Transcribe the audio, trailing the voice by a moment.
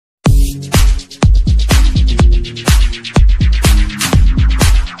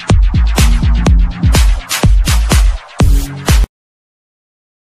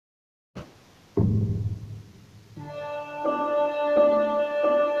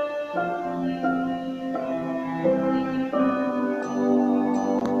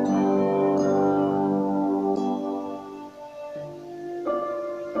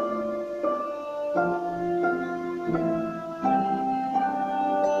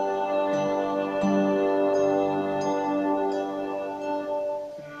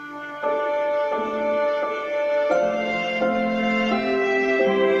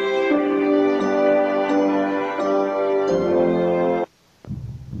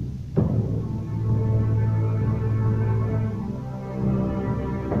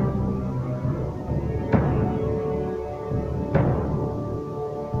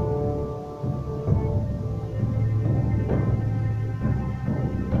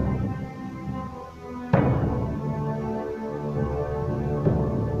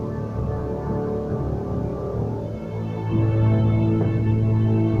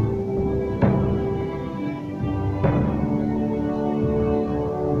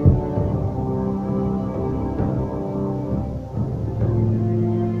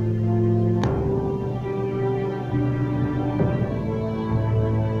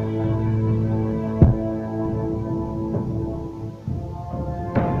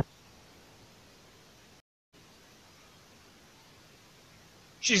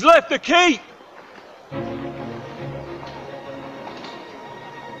She's left the key!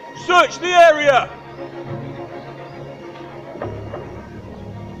 Search the area!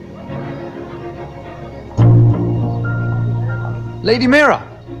 Lady Mira!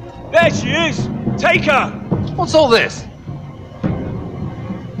 There she is! Take her! What's all this?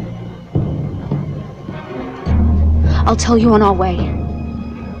 I'll tell you on our way.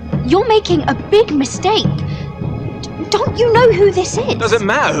 You're making a big mistake. Don't you know who this is? Doesn't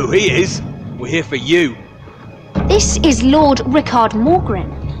matter who he is. We're here for you. This is Lord Rickard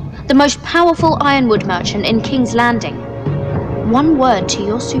Morgren, the most powerful ironwood merchant in King's Landing. One word to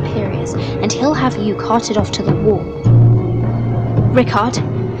your superiors, and he'll have you carted off to the wall. Rickard,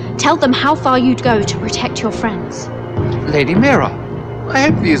 tell them how far you'd go to protect your friends. Lady Mira, I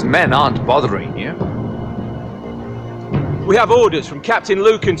hope these men aren't bothering you. We have orders from Captain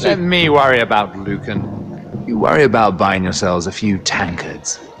Lucan to... Let me worry about Lucan. You worry about buying yourselves a few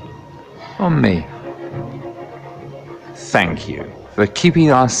tankards. On me. Thank you for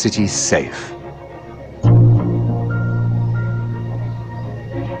keeping our city safe.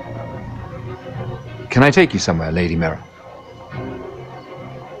 Can I take you somewhere, Lady Mira?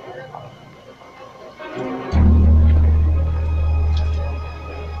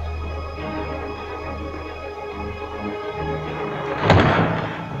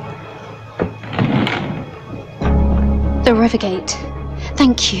 The Rivergate.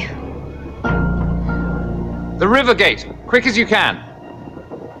 Thank you. The Rivergate! Quick as you can!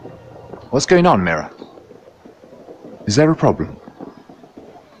 What's going on, Mira? Is there a problem?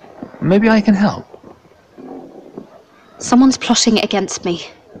 Maybe I can help. Someone's plotting against me.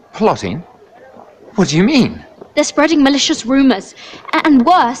 Plotting? What do you mean? They're spreading malicious rumors. And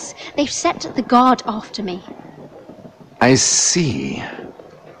worse, they've set the guard after me. I see.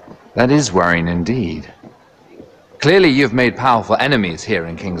 That is worrying indeed. Clearly you've made powerful enemies here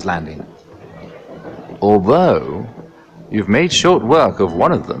in King's Landing. Although, you've made short work of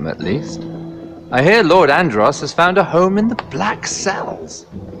one of them, at least. I hear Lord Andros has found a home in the Black Cells.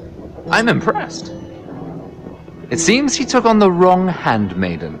 I'm impressed. It seems he took on the wrong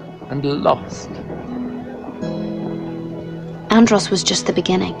handmaiden and lost. Andros was just the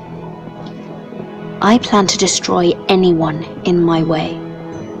beginning. I plan to destroy anyone in my way.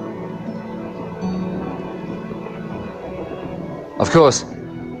 Of course,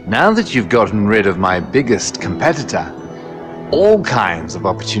 now that you've gotten rid of my biggest competitor, all kinds of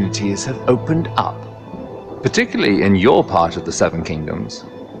opportunities have opened up, particularly in your part of the Seven Kingdoms.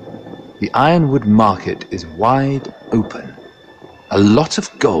 The ironwood market is wide open. A lot of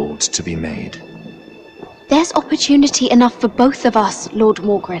gold to be made. There's opportunity enough for both of us, Lord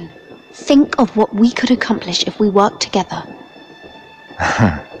Morgren. Think of what we could accomplish if we worked together.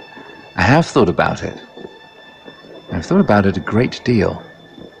 I have thought about it. I've thought about it a great deal.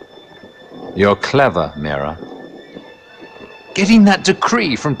 You're clever, Mira. Getting that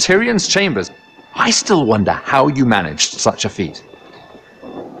decree from Tyrion's chambers, I still wonder how you managed such a feat.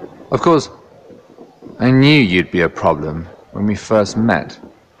 Of course, I knew you'd be a problem when we first met.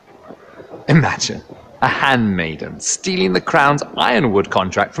 Imagine a handmaiden stealing the crown's ironwood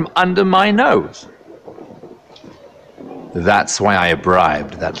contract from under my nose. That's why I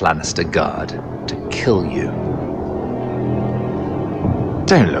bribed that Lannister guard to kill you.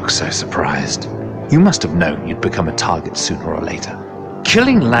 Don't look so surprised. You must have known you'd become a target sooner or later.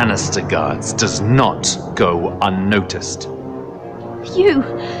 Killing Lannister guards does not go unnoticed. You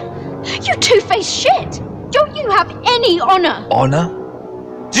two-faced shit! Don't you have any honor? Honor?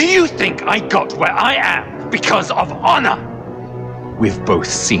 Do you think I got where I am because of honor? We've both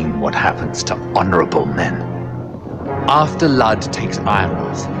seen what happens to honorable men. After Ludd takes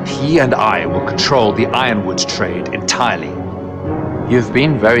Ironrath, he and I will control the ironwood trade entirely. You've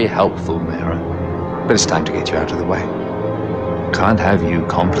been very helpful, Mira, but it's time to get you out of the way. Can't have you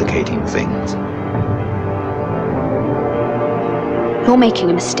complicating things. You're making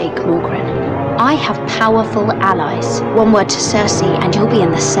a mistake, Morgren. I have powerful allies. One word to Cersei and you'll be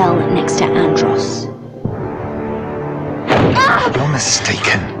in the cell next to Andros. You're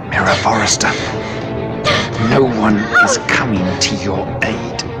mistaken, Mira Forrester. No one is coming to your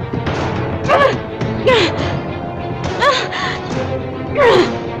aid.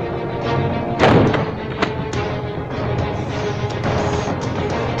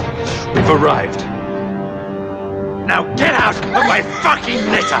 We've arrived. Now get out of my fucking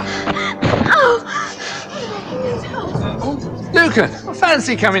litter! Lucan,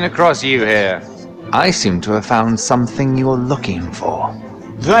 fancy coming across you here. I seem to have found something you're looking for.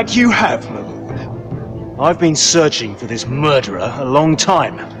 That you have, my lord. I've been searching for this murderer a long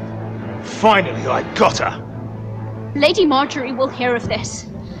time. Finally, I got her. Lady Marjorie will hear of this.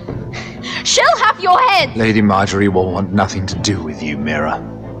 She'll have your head! Lady Marjorie will want nothing to do with you, Mira.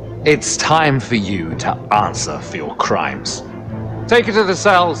 It's time for you to answer for your crimes. Take her to the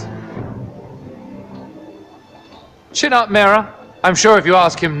cells. Chin up, Mira. I'm sure if you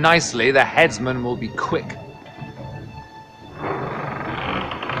ask him nicely, the headsman will be quick.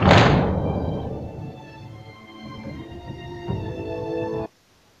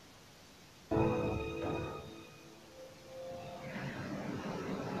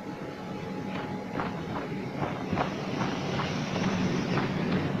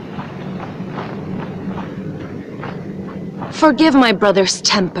 Forgive my brother's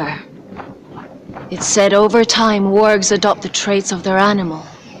temper. It's said over time wargs adopt the traits of their animal.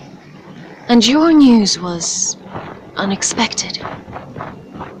 And your news was unexpected.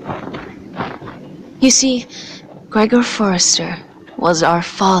 You see, Gregor Forrester was our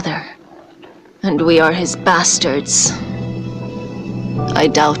father, and we are his bastards. I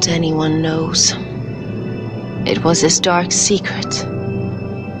doubt anyone knows. It was his dark secret,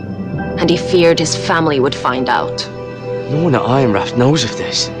 and he feared his family would find out. No one at Ironrath knows of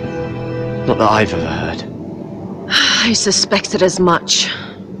this. Not that I've ever heard. I suspected as much.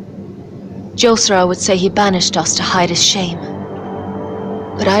 Josra would say he banished us to hide his shame.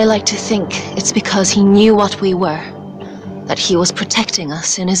 But I like to think it's because he knew what we were, that he was protecting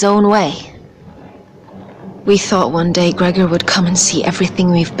us in his own way. We thought one day Gregor would come and see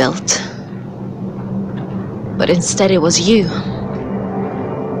everything we've built. But instead it was you.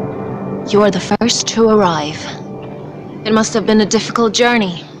 You are the first to arrive. It must have been a difficult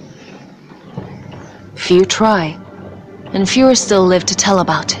journey. Few try, and fewer still live to tell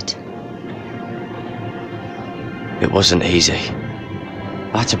about it. It wasn't easy.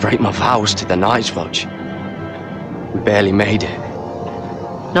 I had to break my vows to the Night's Watch. We barely made it.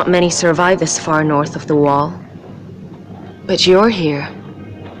 Not many survive this far north of the Wall. But you're here.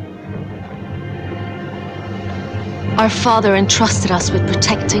 Our father entrusted us with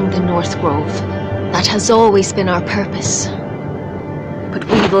protecting the North Grove. That has always been our purpose. But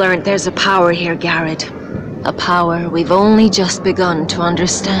we've learned there's a power here, Garrett. A power we've only just begun to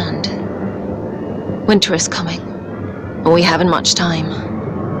understand. Winter is coming, and we haven't much time.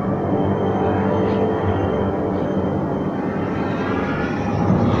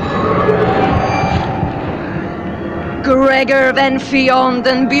 Gregor ven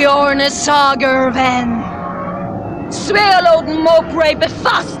Fionden Bjorne Sager ven Sveloden Mokre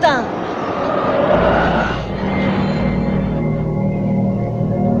Befastan.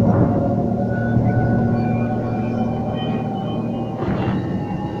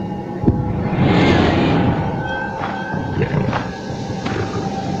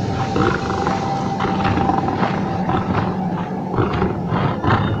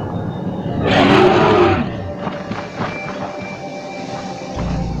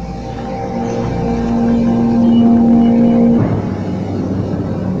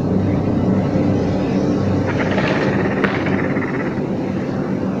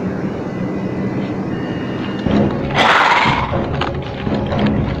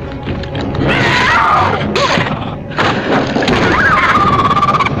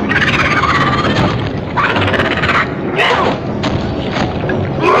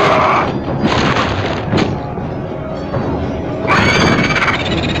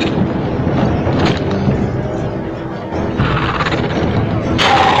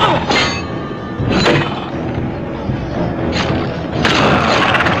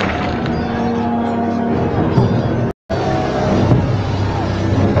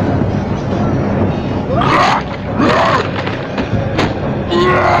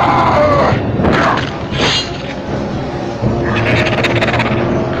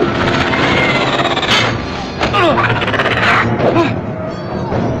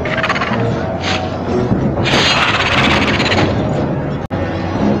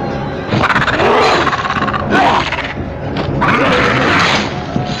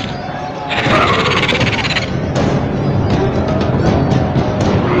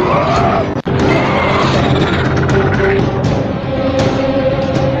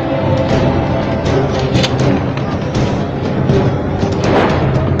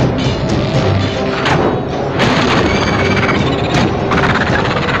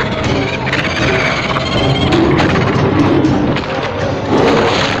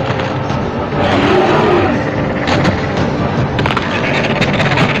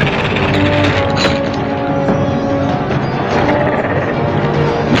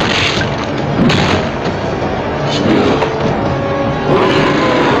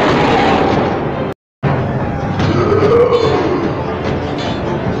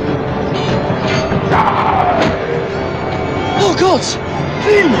 gods!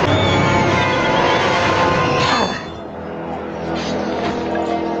 Finn!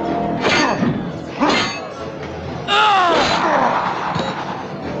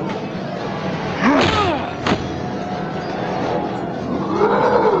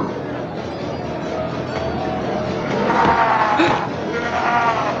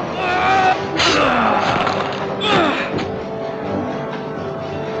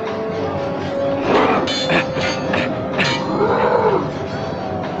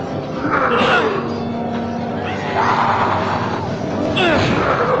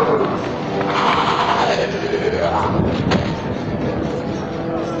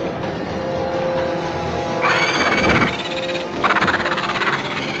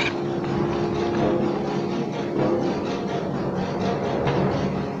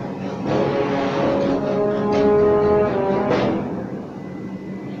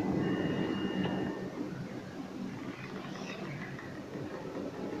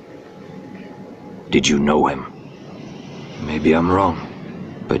 Did you know him? Maybe I'm wrong,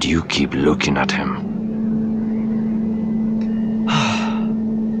 but you keep looking at him.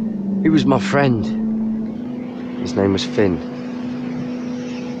 He was my friend. His name was Finn.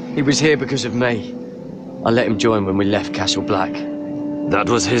 He was here because of me. I let him join when we left Castle Black. That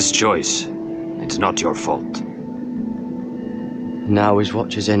was his choice. It's not your fault. Now his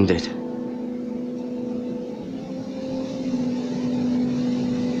watch has ended.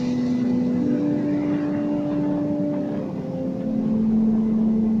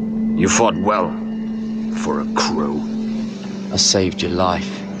 You fought well, for a crow. I saved your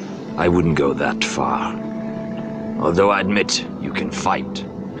life. I wouldn't go that far. Although I admit, you can fight.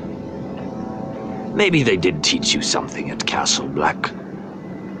 Maybe they did teach you something at Castle Black.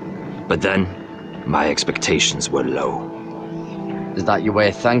 But then, my expectations were low. Is that your way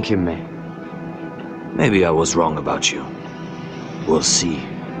of thanking me? Maybe I was wrong about you. We'll see.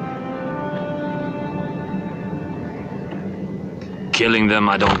 Killing them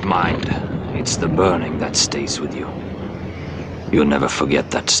I don't mind. It's the burning that stays with you. You'll never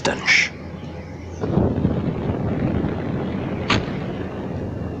forget that stench.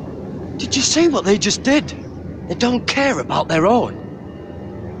 Did you see what they just did? They don't care about their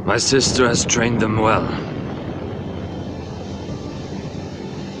own. My sister has trained them well.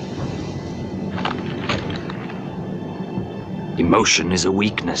 Emotion is a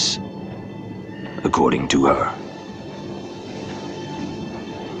weakness, according to her.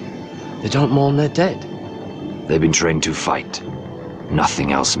 They don't mourn their dead. They've been trained to fight.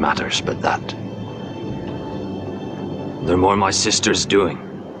 Nothing else matters but that. They're more my sister's doing,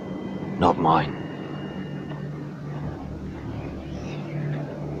 not mine.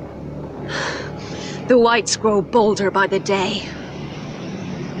 The whites grow bolder by the day.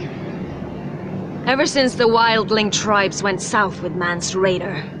 Ever since the wildling tribes went south with Man's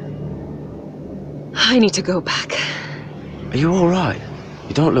raider. I need to go back. Are you all right?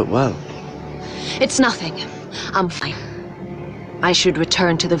 You don't look well. It's nothing. I'm fine. I should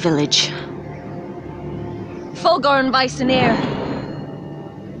return to the village. Fulgorn Weissenir.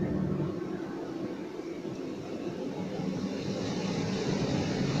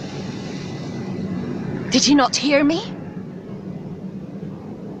 Did you not hear me?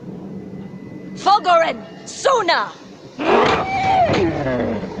 Fulgorn! Sona!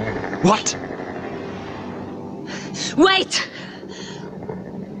 What? Wait!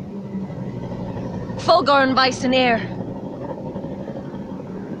 Fulgorn Weissenir.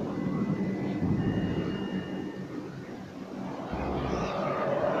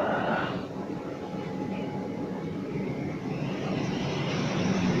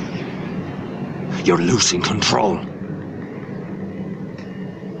 You're losing control.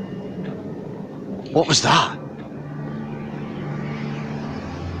 What was that?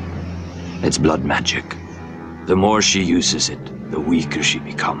 It's blood magic. The more she uses it, the weaker she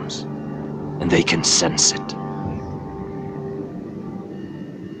becomes. And they can sense it.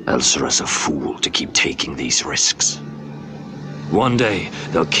 Elsera's a fool to keep taking these risks. One day,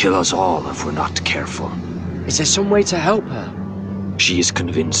 they'll kill us all if we're not careful. Is there some way to help her? She is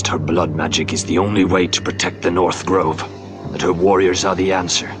convinced her blood magic is the only way to protect the North Grove, that her warriors are the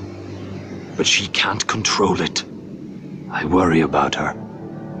answer. But she can't control it. I worry about her.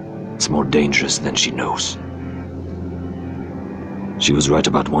 It's more dangerous than she knows. She was right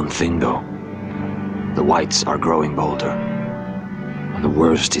about one thing, though. The whites are growing bolder. And the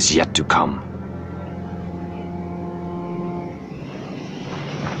worst is yet to come.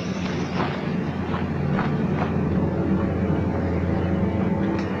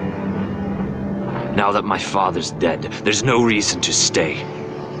 Now that my father's dead, there's no reason to stay.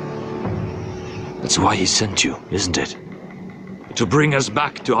 That's why he sent you, isn't it? To bring us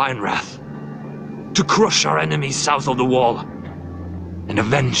back to Ironrath. To crush our enemies south of the wall. And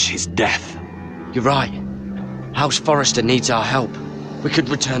avenge his death. You're right. House Forrester needs our help. We could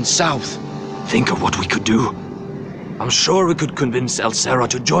return south. Think of what we could do. I'm sure we could convince Elsera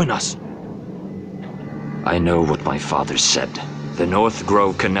to join us. I know what my father said. The North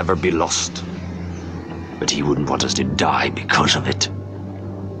Grove can never be lost. But he wouldn't want us to die because of it.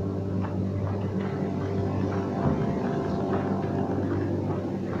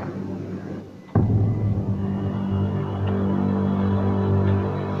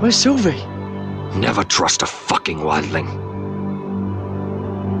 Where's Sylvie? Never trust a fucking wildling.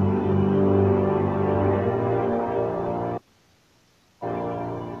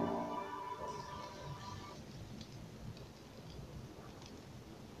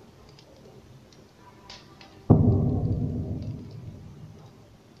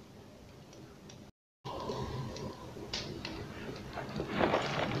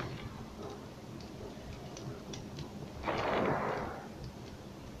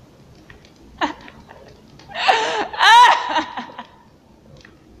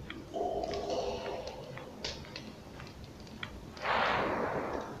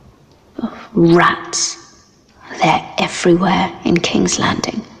 Rats. They're everywhere in King's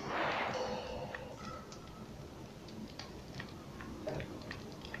Landing.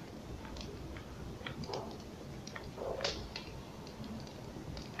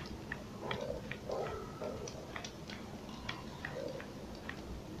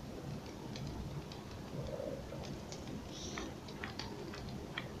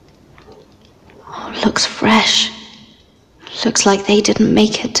 Oh, looks fresh. Looks like they didn't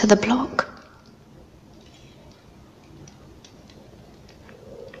make it to the block.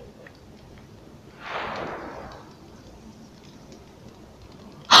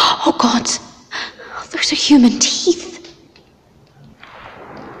 Oh God, those are human teeth.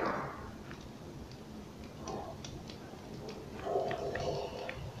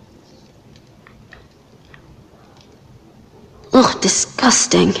 Ugh,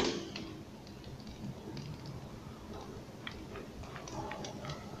 disgusting.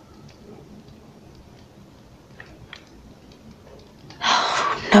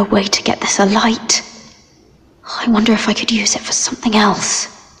 Oh, no way to get this alight. I wonder if I could use it for something else.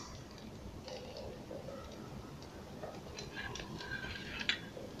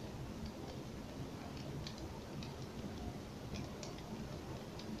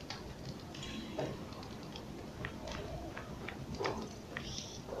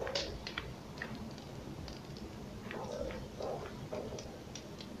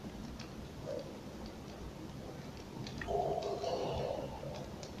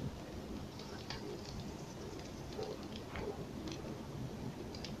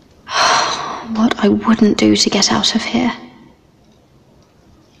 What I wouldn't do to get out of here.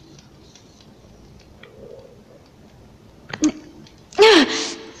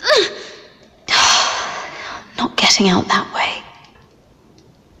 Not getting out that way.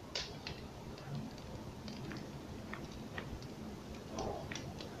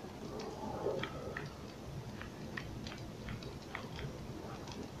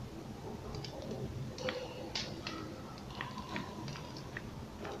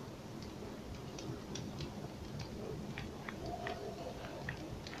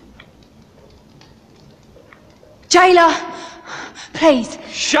 Jailer! Please!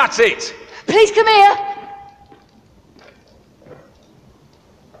 Shut it! Please come here!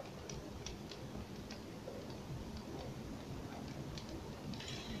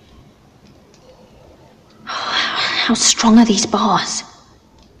 How strong are these bars?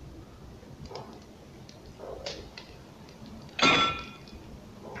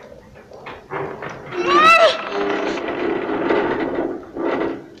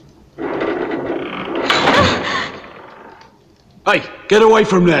 Hey, get away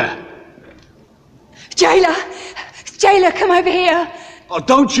from there! Jailer! Jailer, come over here! Oh,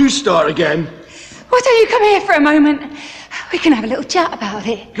 don't you start again! Why don't you come here for a moment? We can have a little chat about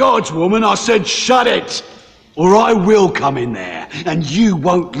it. God's woman, I said shut it! Or I will come in there, and you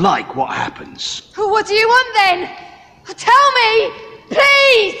won't like what happens. Well, what do you want then? Tell me!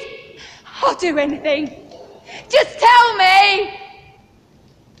 Please! I'll do anything. Just tell me!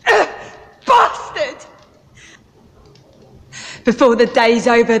 Bastard! Before the day's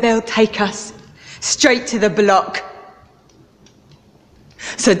over, they'll take us straight to the block.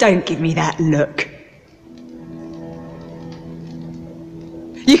 So don't give me that look.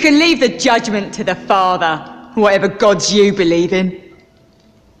 You can leave the judgment to the Father, whatever gods you believe in.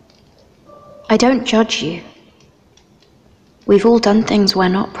 I don't judge you. We've all done things we're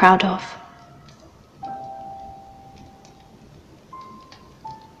not proud of.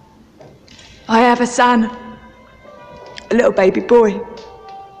 I have a son. A little baby boy.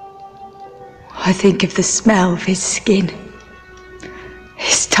 I think of the smell of his skin.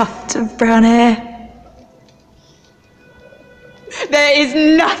 His tuft of brown hair. There is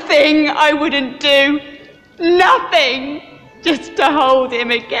nothing I wouldn't do. Nothing. Just to hold him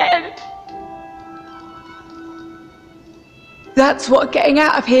again. That's what getting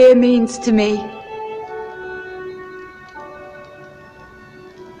out of here means to me.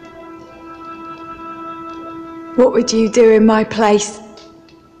 What would you do in my place?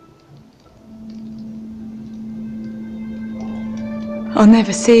 I'll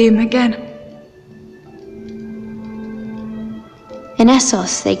never see him again. In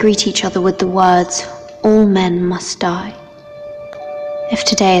Essos, they greet each other with the words, "All men must die." If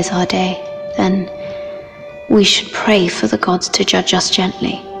today is our day, then we should pray for the gods to judge us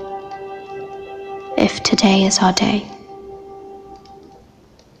gently. If today is our day.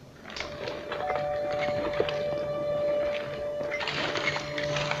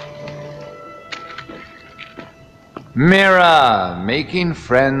 Mira, making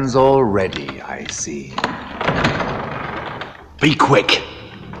friends already, I see. Be quick.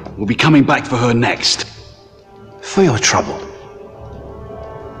 We'll be coming back for her next. For your trouble.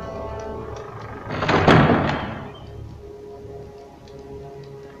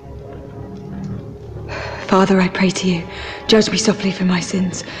 Father, I pray to you, judge me softly for my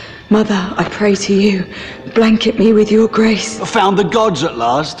sins. Mother, I pray to you, blanket me with your grace. I found the gods at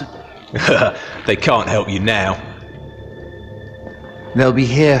last. They can't help you now. They'll be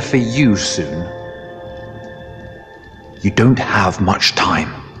here for you soon. You don't have much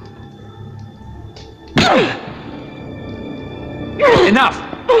time. Enough!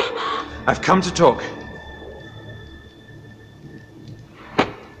 I've come to talk.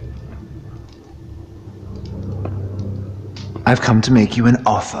 I've come to make you an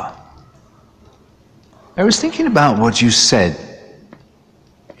offer. I was thinking about what you said.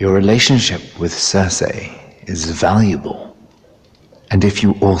 Your relationship with Circe is valuable. And if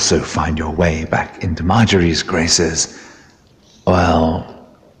you also find your way back into Marjorie's graces, well,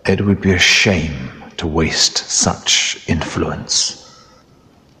 it would be a shame to waste such influence.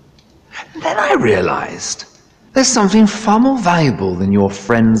 Then I realized there's something far more valuable than your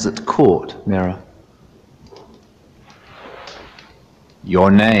friends at court, Mira.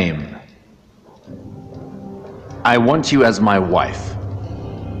 Your name. I want you as my wife.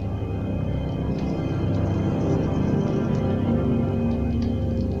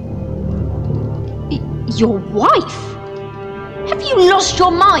 Your wife? Have you lost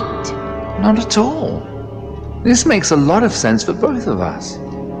your mind? Not at all. This makes a lot of sense for both of us.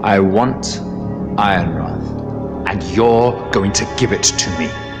 I want Ironrath, and you're going to give it to me.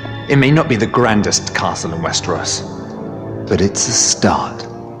 It may not be the grandest castle in Westeros, but it's a start.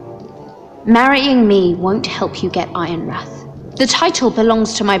 Marrying me won't help you get Ironrath. The title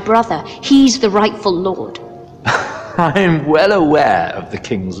belongs to my brother. He's the rightful lord. I'm well aware of the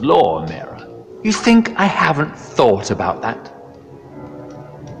king's law, Mira. You think I haven't thought about that?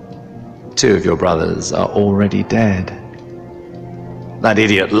 2 of your brothers are already dead. That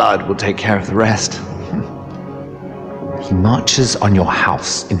idiot Ludd will take care of the rest. He marches on your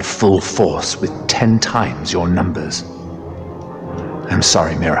house in full force with 10 times your numbers. I'm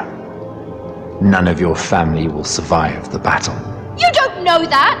sorry, Mira. None of your family will survive the battle. You don't know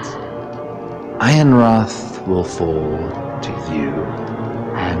that! Ironrath will fall to you,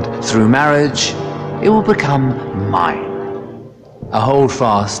 and through marriage, it will become mine. A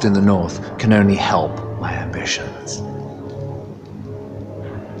holdfast in the north can only help my ambitions.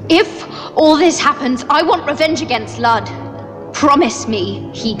 If all this happens, I want revenge against Ludd. Promise me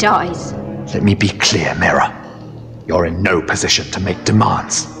he dies. Let me be clear, Mira. You're in no position to make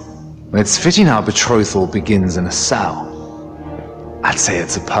demands. It's fitting our betrothal begins in a cell. I'd say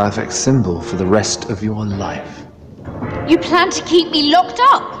it's a perfect symbol for the rest of your life. You plan to keep me locked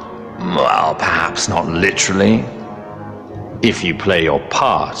up? Well, perhaps not literally. If you play your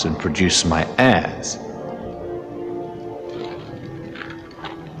part and produce my heirs.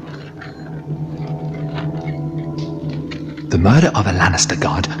 The murder of a Lannister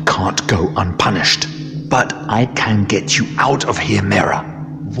guard can't go unpunished. But I can get you out of here, Mira.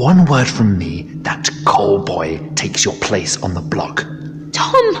 One word from me, that coal boy takes your place on the block.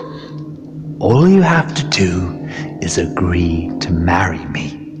 Tom! All you have to do is agree to marry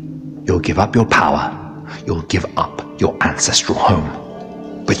me. You'll give up your power. You'll give up your ancestral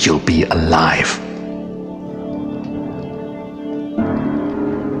home. But you'll be alive.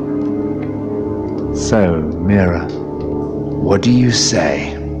 So, Mira, what do you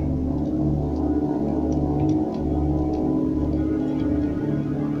say?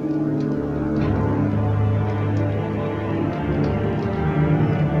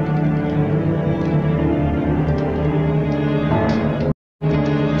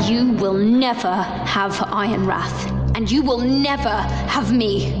 You will never have Iron Wrath, and you will never have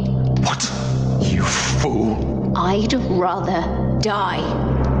me. What? You fool. I'd rather die.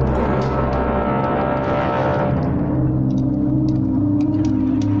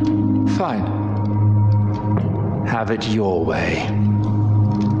 Fine. Have it your way.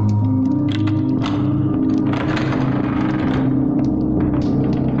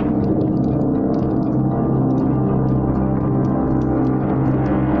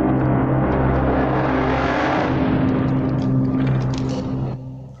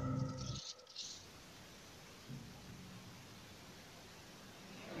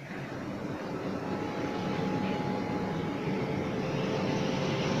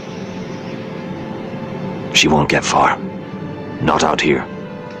 She won't get far. Not out here.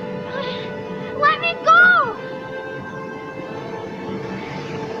 Let me go!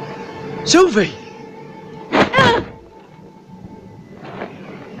 Sylvie!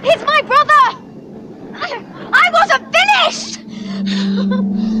 He's my brother! I wasn't finished!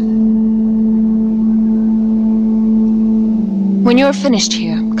 When you're finished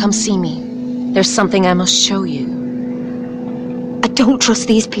here, come see me. There's something I must show you. I don't trust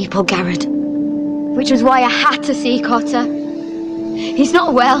these people, Garrett. Which was why I had to see Cotter. He's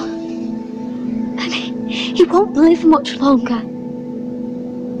not well. And he won't live much longer.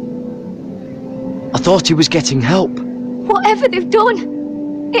 I thought he was getting help. Whatever they've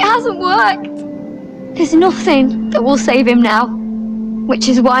done, it hasn't worked. There's nothing that will save him now. Which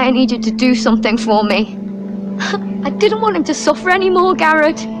is why I need you to do something for me. I didn't want him to suffer anymore,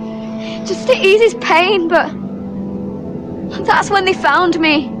 Garrett. Just to ease his pain, but that's when they found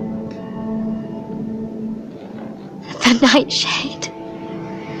me. The Nightshade.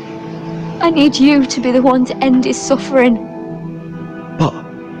 I need you to be the one to end his suffering. But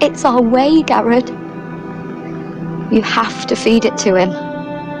it's our way, Garrett. You have to feed it to him.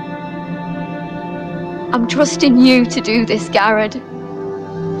 I'm trusting you to do this, Garrett.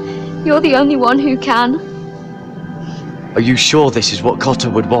 You're the only one who can. are you sure this is what Cotter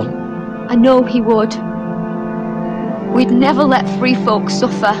would want? I know he would. We'd never let free folk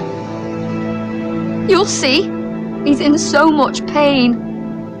suffer. You'll see. He's in so much pain.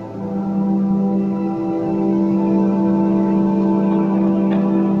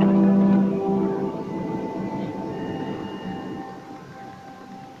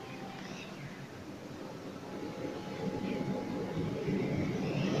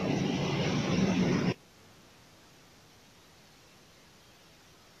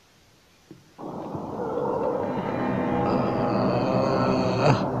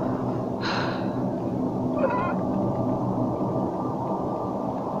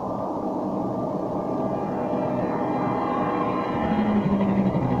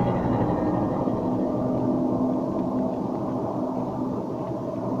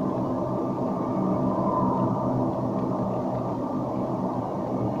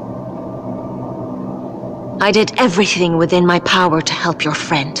 I did everything within my power to help your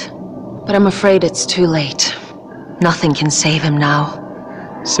friend. But I'm afraid it's too late. Nothing can save him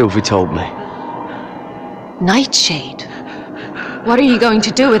now. Sylvie told me. Nightshade? What are you going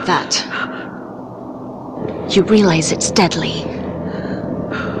to do with that? You realize it's deadly.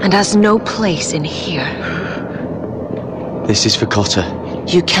 And has no place in here. This is for Cotter.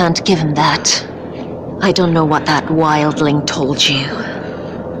 You can't give him that. I don't know what that wildling told you.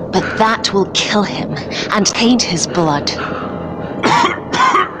 But that will kill him and taint his blood.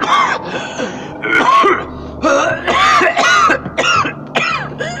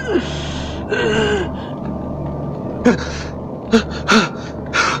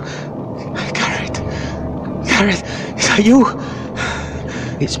 Garrett, is that you?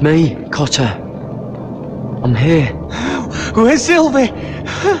 It's me, Cotter. I'm here. Where's Sylvie?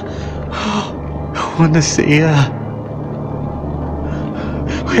 I want to see her.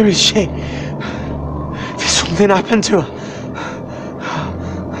 Where is she? Did something happen to her?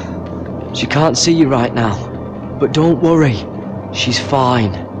 She can't see you right now, but don't worry. She's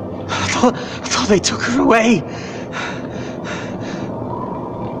fine. I thought they took her away.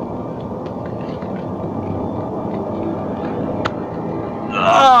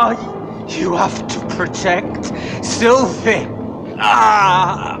 Ah, you have to protect Sylvie.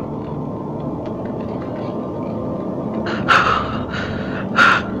 Ah.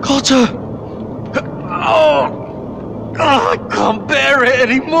 Cotter! Oh, I can't bear it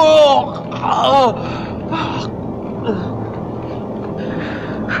anymore.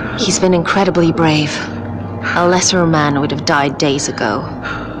 He's been incredibly brave. A lesser man would have died days ago.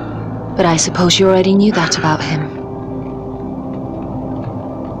 But I suppose you already knew that about him.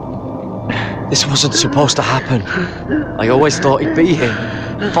 This wasn't supposed to happen. I always thought he'd be here.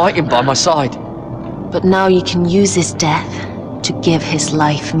 fighting by my side. But now you can use his death to give his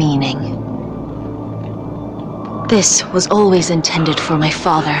life meaning. This was always intended for my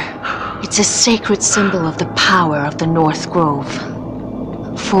father. It's a sacred symbol of the power of the North Grove.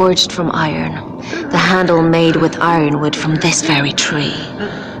 Forged from iron, the handle made with ironwood from this very tree.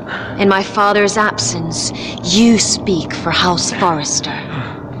 In my father's absence, you speak for House Forrester.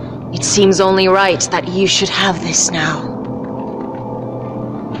 It seems only right that you should have this now.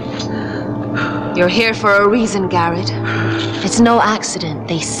 You're here for a reason, Garrett. It's no accident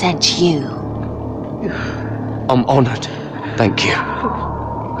they sent you. I'm honored. Thank you.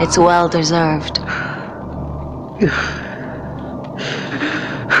 It's well deserved.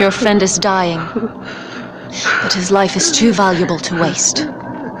 Your friend is dying, but his life is too valuable to waste.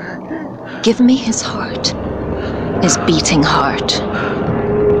 Give me his heart, his beating heart,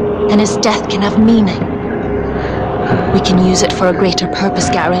 and his death can have meaning. We can use it for a greater purpose,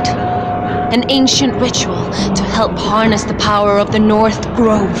 Garrett. An ancient ritual to help harness the power of the North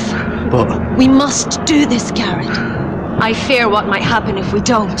Grove. But we must do this, Garrett. I fear what might happen if we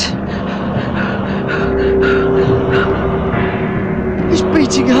don't. his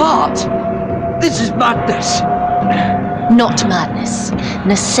beating heart. This is madness. Not madness.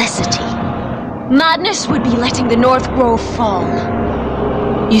 Necessity. Madness would be letting the North Grove fall.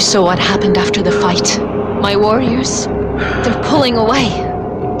 You saw what happened after the fight. My warriors, they're pulling away.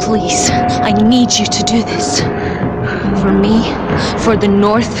 Please, I need you to do this. For me, for the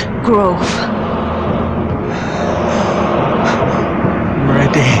North Grove. I'm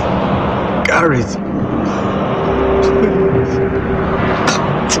ready. Gareth. Please.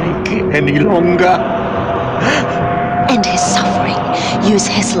 Can't take it any longer. End his suffering. Use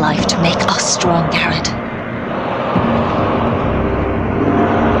his life to make us strong, Garrett.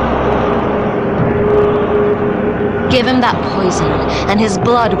 Give him that poison, and his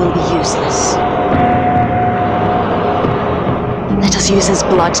blood will be useless. Let us use his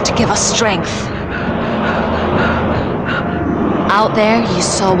blood to give us strength. Out there, you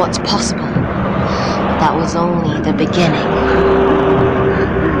saw what's possible. But that was only the beginning.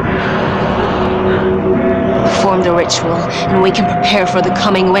 Perform the ritual, and we can prepare for the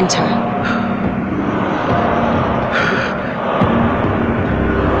coming winter.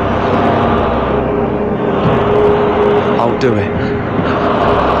 I'll do it.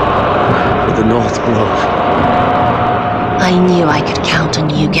 For the North Grove. I knew I could count on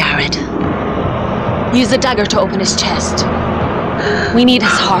you, Garrett. Use the dagger to open his chest. We need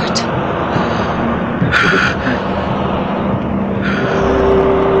his heart.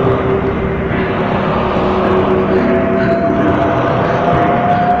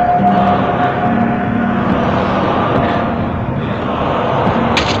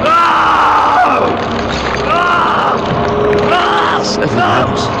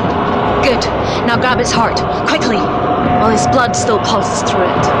 Good. Now grab his heart, quickly, while his blood still pulses through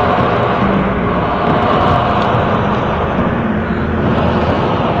it.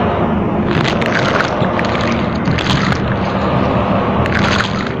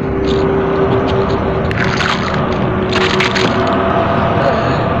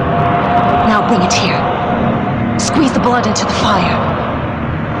 Now bring it here. Squeeze the blood into the fire.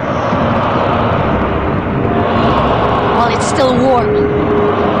 While it's still warm.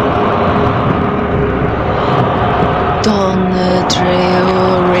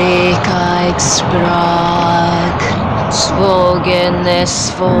 Sprak,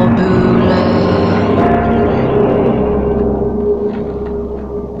 svogenes forbule.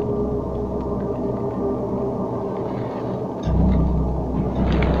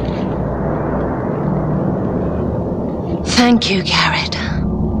 Thank you, Garrett.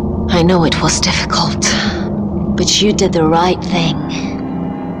 I know it was difficult, but you did the right thing.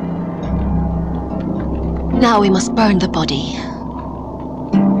 Now we must burn the body.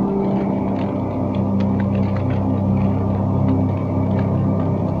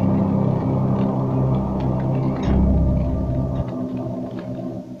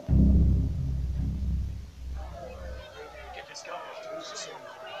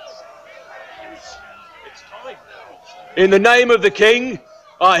 In the name of the King,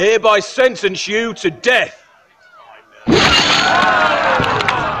 I hereby sentence you to death.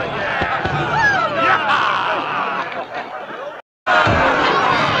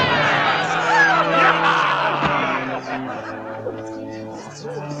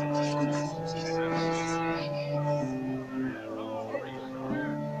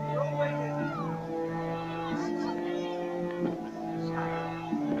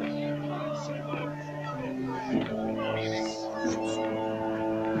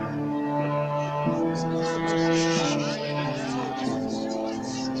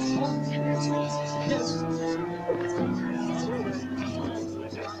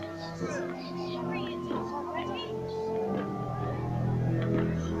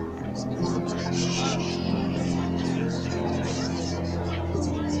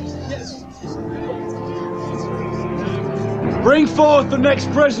 Bring forth the next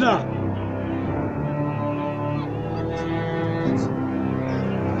prisoner!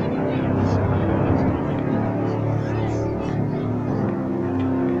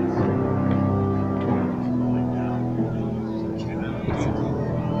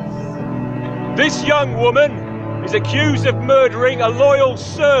 This young woman is accused of murdering a loyal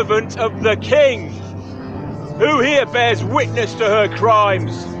servant of the king. Who here bears witness to her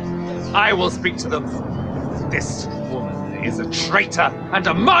crimes? I will speak to them. This woman is a traitor and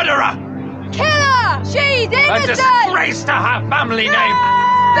a murderer! Kill her! She's A innocent! disgrace to her family name!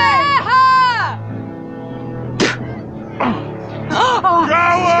 Spare her!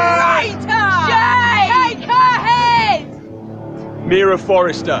 Traitor! Shame! Take her head! Mira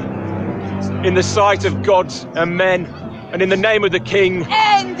Forrester, in the sight of gods and men, and in the name of the king,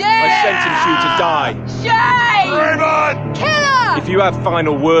 End it! I sentence you to die. Shame! Raymond! Kill her! If you have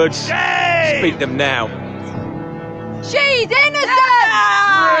final words, speak them now. She's innocent! Freedom!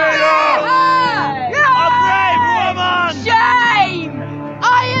 A brave woman! Shame!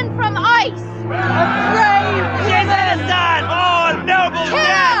 Iron from ice! A brave woman! She's innocent! Oh, noble Kill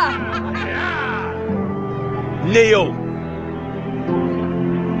her! Kneel!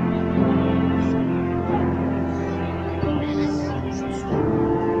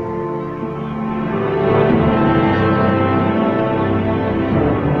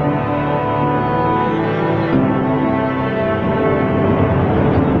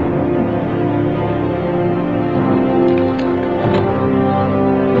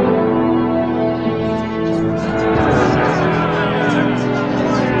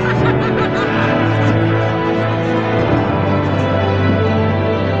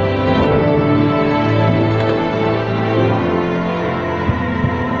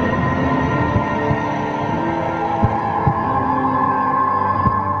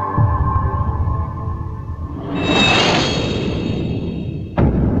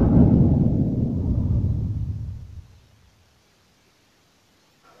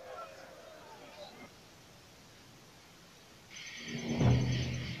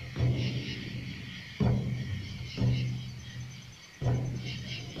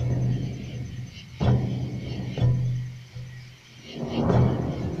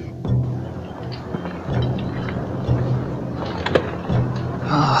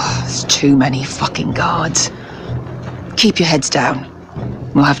 There's too many fucking guards. Keep your heads down.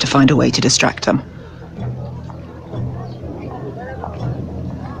 We'll have to find a way to distract them.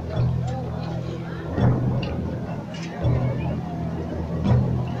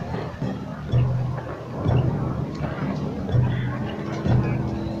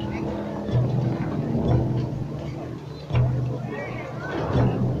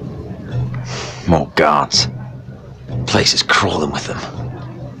 More guards. Place is crawling with them.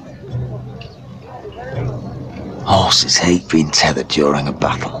 Horses hate being tethered during a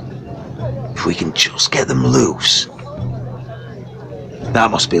battle. If we can just get them loose.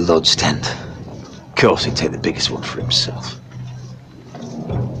 That must be Ludd's tent. Of course he'd take the biggest one for himself.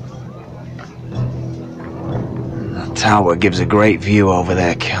 That tower gives a great view over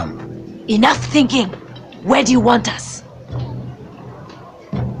their camp. Enough thinking! Where do you want us?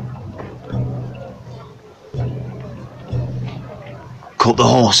 Cut the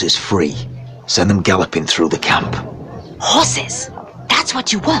horses free. Send them galloping through the camp. Horses? That's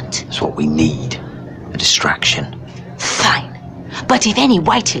what you want? That's what we need. A distraction. Fine. But if any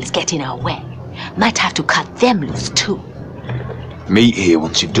Whitehills get in our way, might have to cut them loose too. Meet here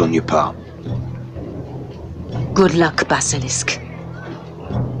once you've done your part. Good luck, Basilisk.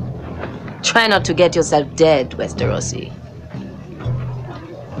 Try not to get yourself dead, Westerosi.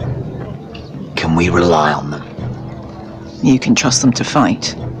 Can we rely on them? You can trust them to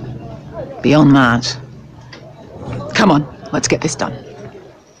fight. Beyond that... Come on, let's get this done.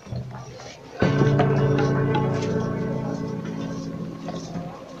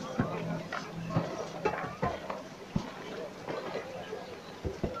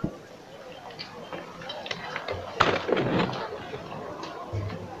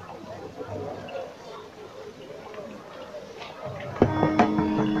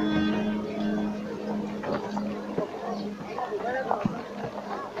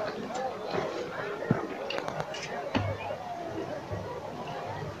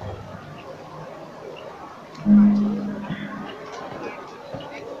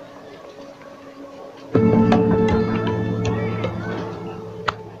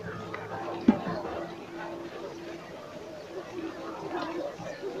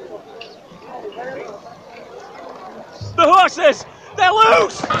 The horses! They're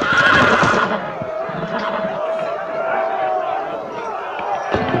loose!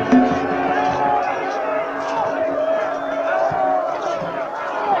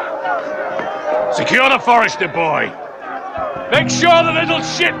 Secure the Forester boy. Make sure the little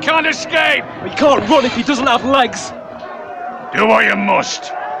shit can't escape. He can't run if he doesn't have legs. Do what you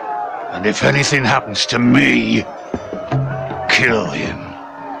must. And if anything happens to me, kill him.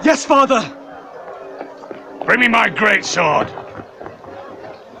 Yes, Father. Bring me my greatsword.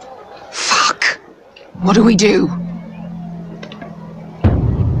 Fuck. What do we do?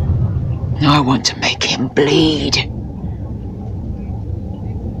 I want to make him bleed.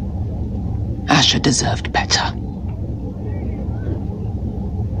 Asher deserved better.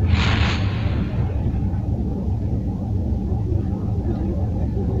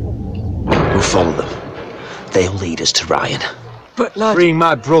 We'll follow them. They'll lead us to Ryan. But lad... Freeing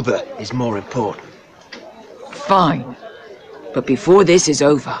my brother is more important. Fine. But before this is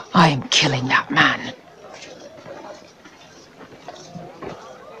over, I am killing that man.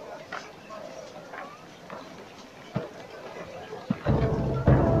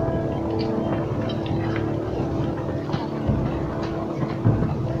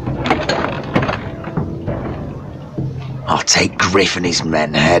 I'll take Griff and his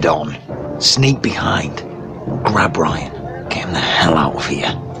men head on. Sneak behind. Grab Ryan. Get him the hell out of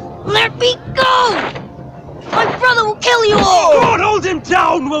here. Let me go! My brother will kill you all! God, hold him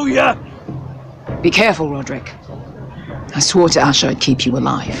down, will ya? Be careful, Rodrik. I swore to Asher I'd keep you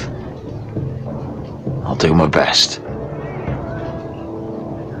alive. I'll do my best.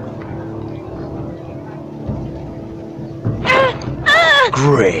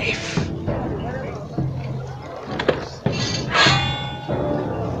 Griff.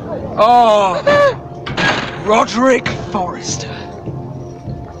 Oh, Rodrik Forrester.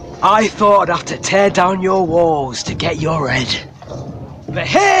 I thought I'd have to tear down your walls to get your head. But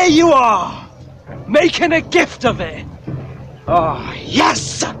here you are, making a gift of it. Oh,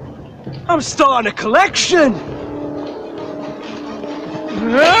 yes! I'm starting a collection!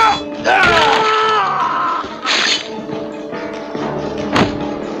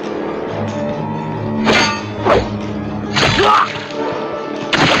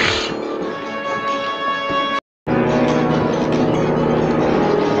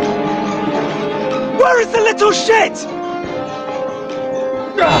 Where is the little shit?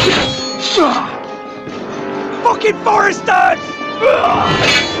 Fucking Foresters!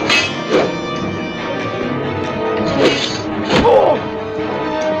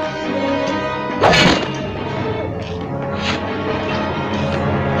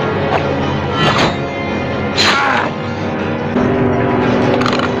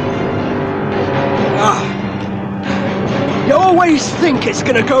 You always think it's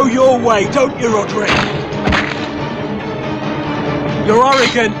gonna go your way, don't you, Rodrik? You're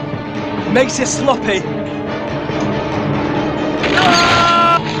arrogant. Makes you sloppy.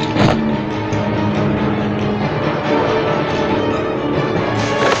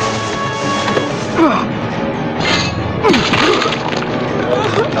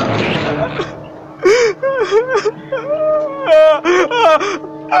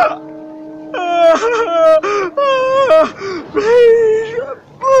 Please.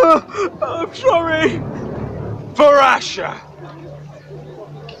 I'm sorry. For Asher.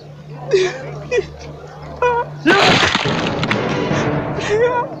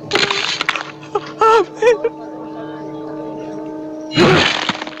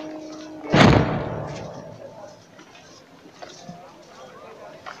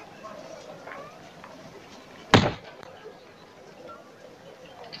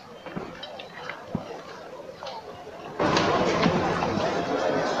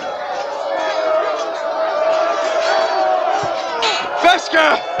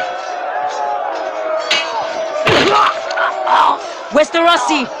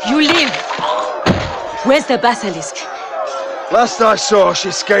 Westerosi, you live! Where's the basilisk? Last I saw, she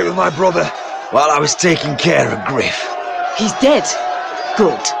escaped with my brother While I was taking care of Griff. He's dead.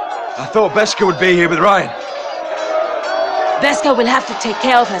 Good. I thought Beskha would be here with Ryan. Beskha will have to take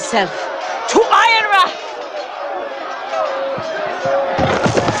care of herself. To Ironra!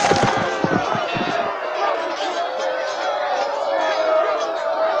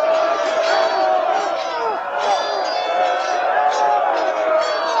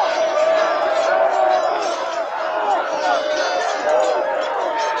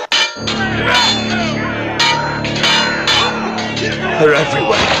 They're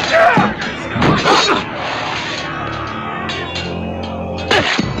everywhere.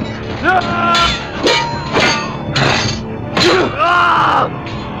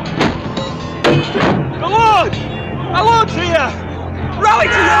 The Lord! Our Lord's here! Rally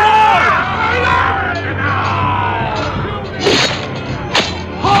to the Lord!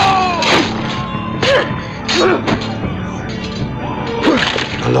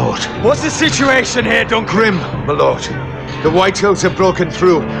 My lord. lord. What's the situation here, Duncan? Grim, my lord. The Whitehills have broken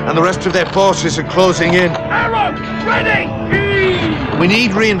through, and the rest of their forces are closing in. Arrow, ready! We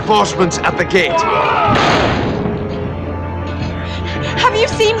need reinforcements at the gate. Have you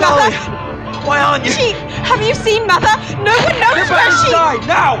seen Mother? Why aren't you? Have you seen Mother? No one knows where she... Inside,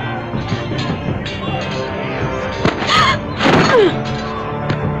 now!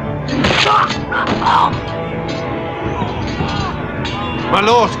 My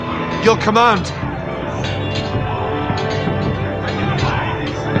lord, your command.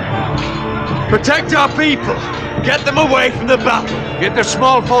 Protect our people. Get them away from the battle. Get the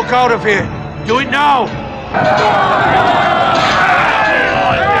small folk out of here. Do it now.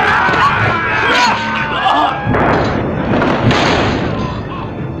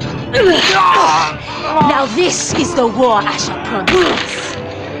 Now this is the war I shall pronounce.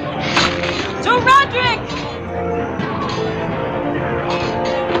 To Rodrik!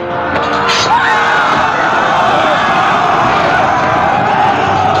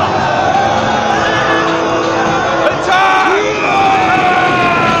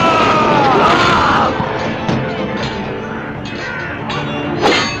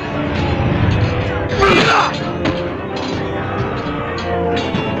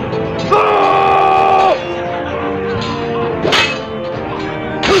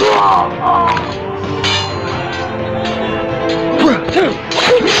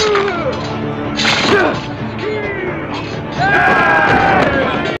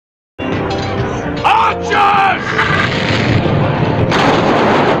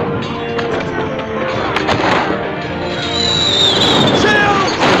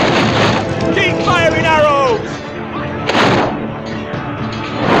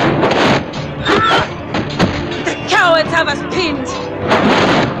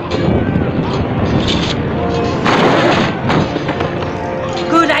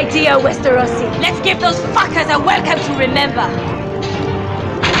 Let's give those fuckers a welcome to remember.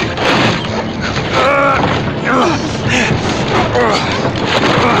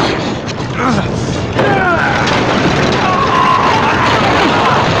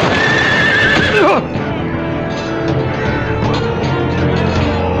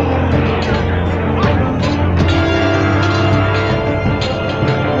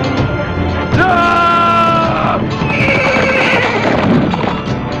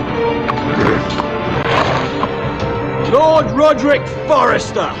 Lord Rodrik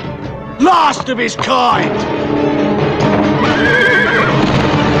Forrester, last of his kind!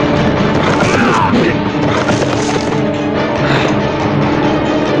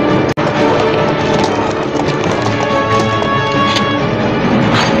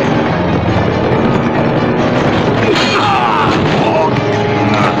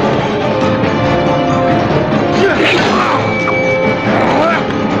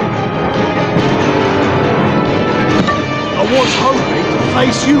 I was hoping to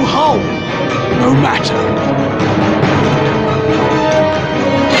face you whole, no matter.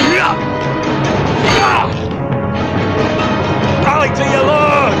 Rally to your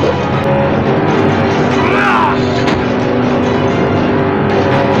lord!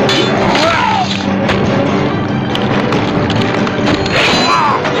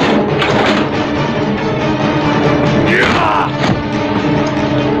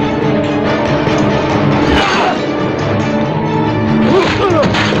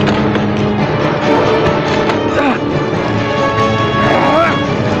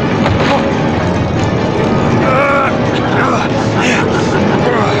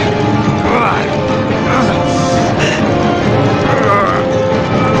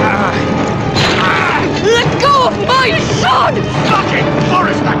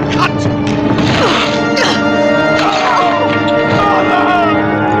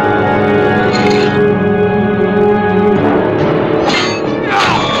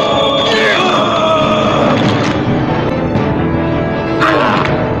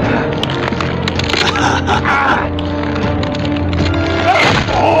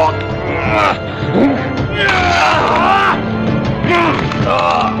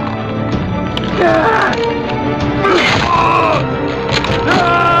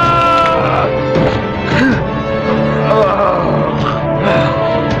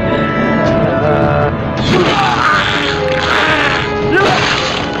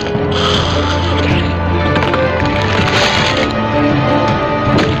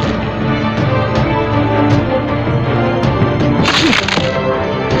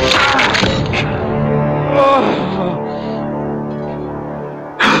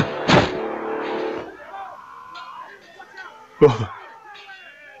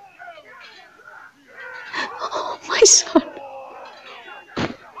 Oh, my son.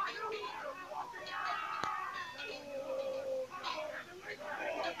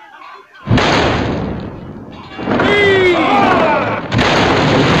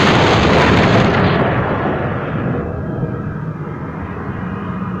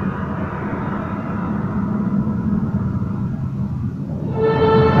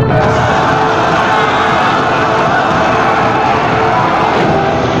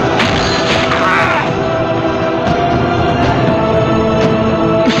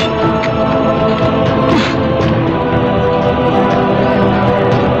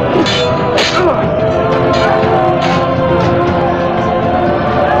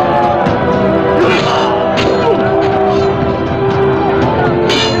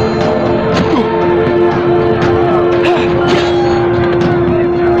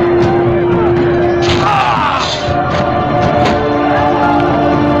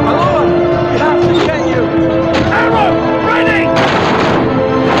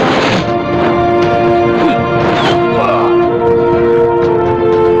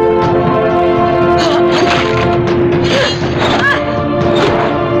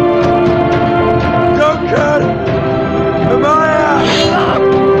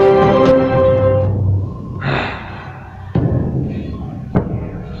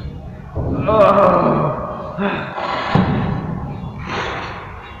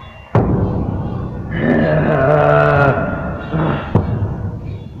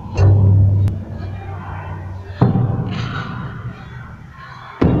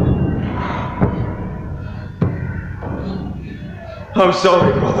 I'm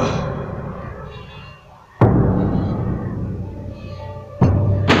sorry, brother.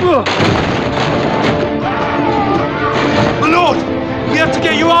 My lord! We have to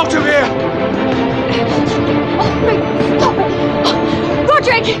get you out of here! Oh, please, stop it!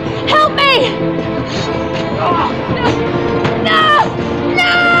 Rodrik, help me! No!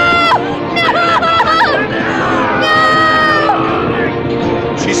 No! No!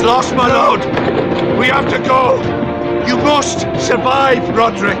 She's lost, my lord! We have to go! You must survive,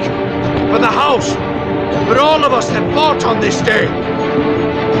 Rodrik! For the house! For all of us that fought on this day!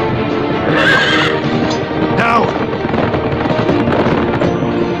 Now!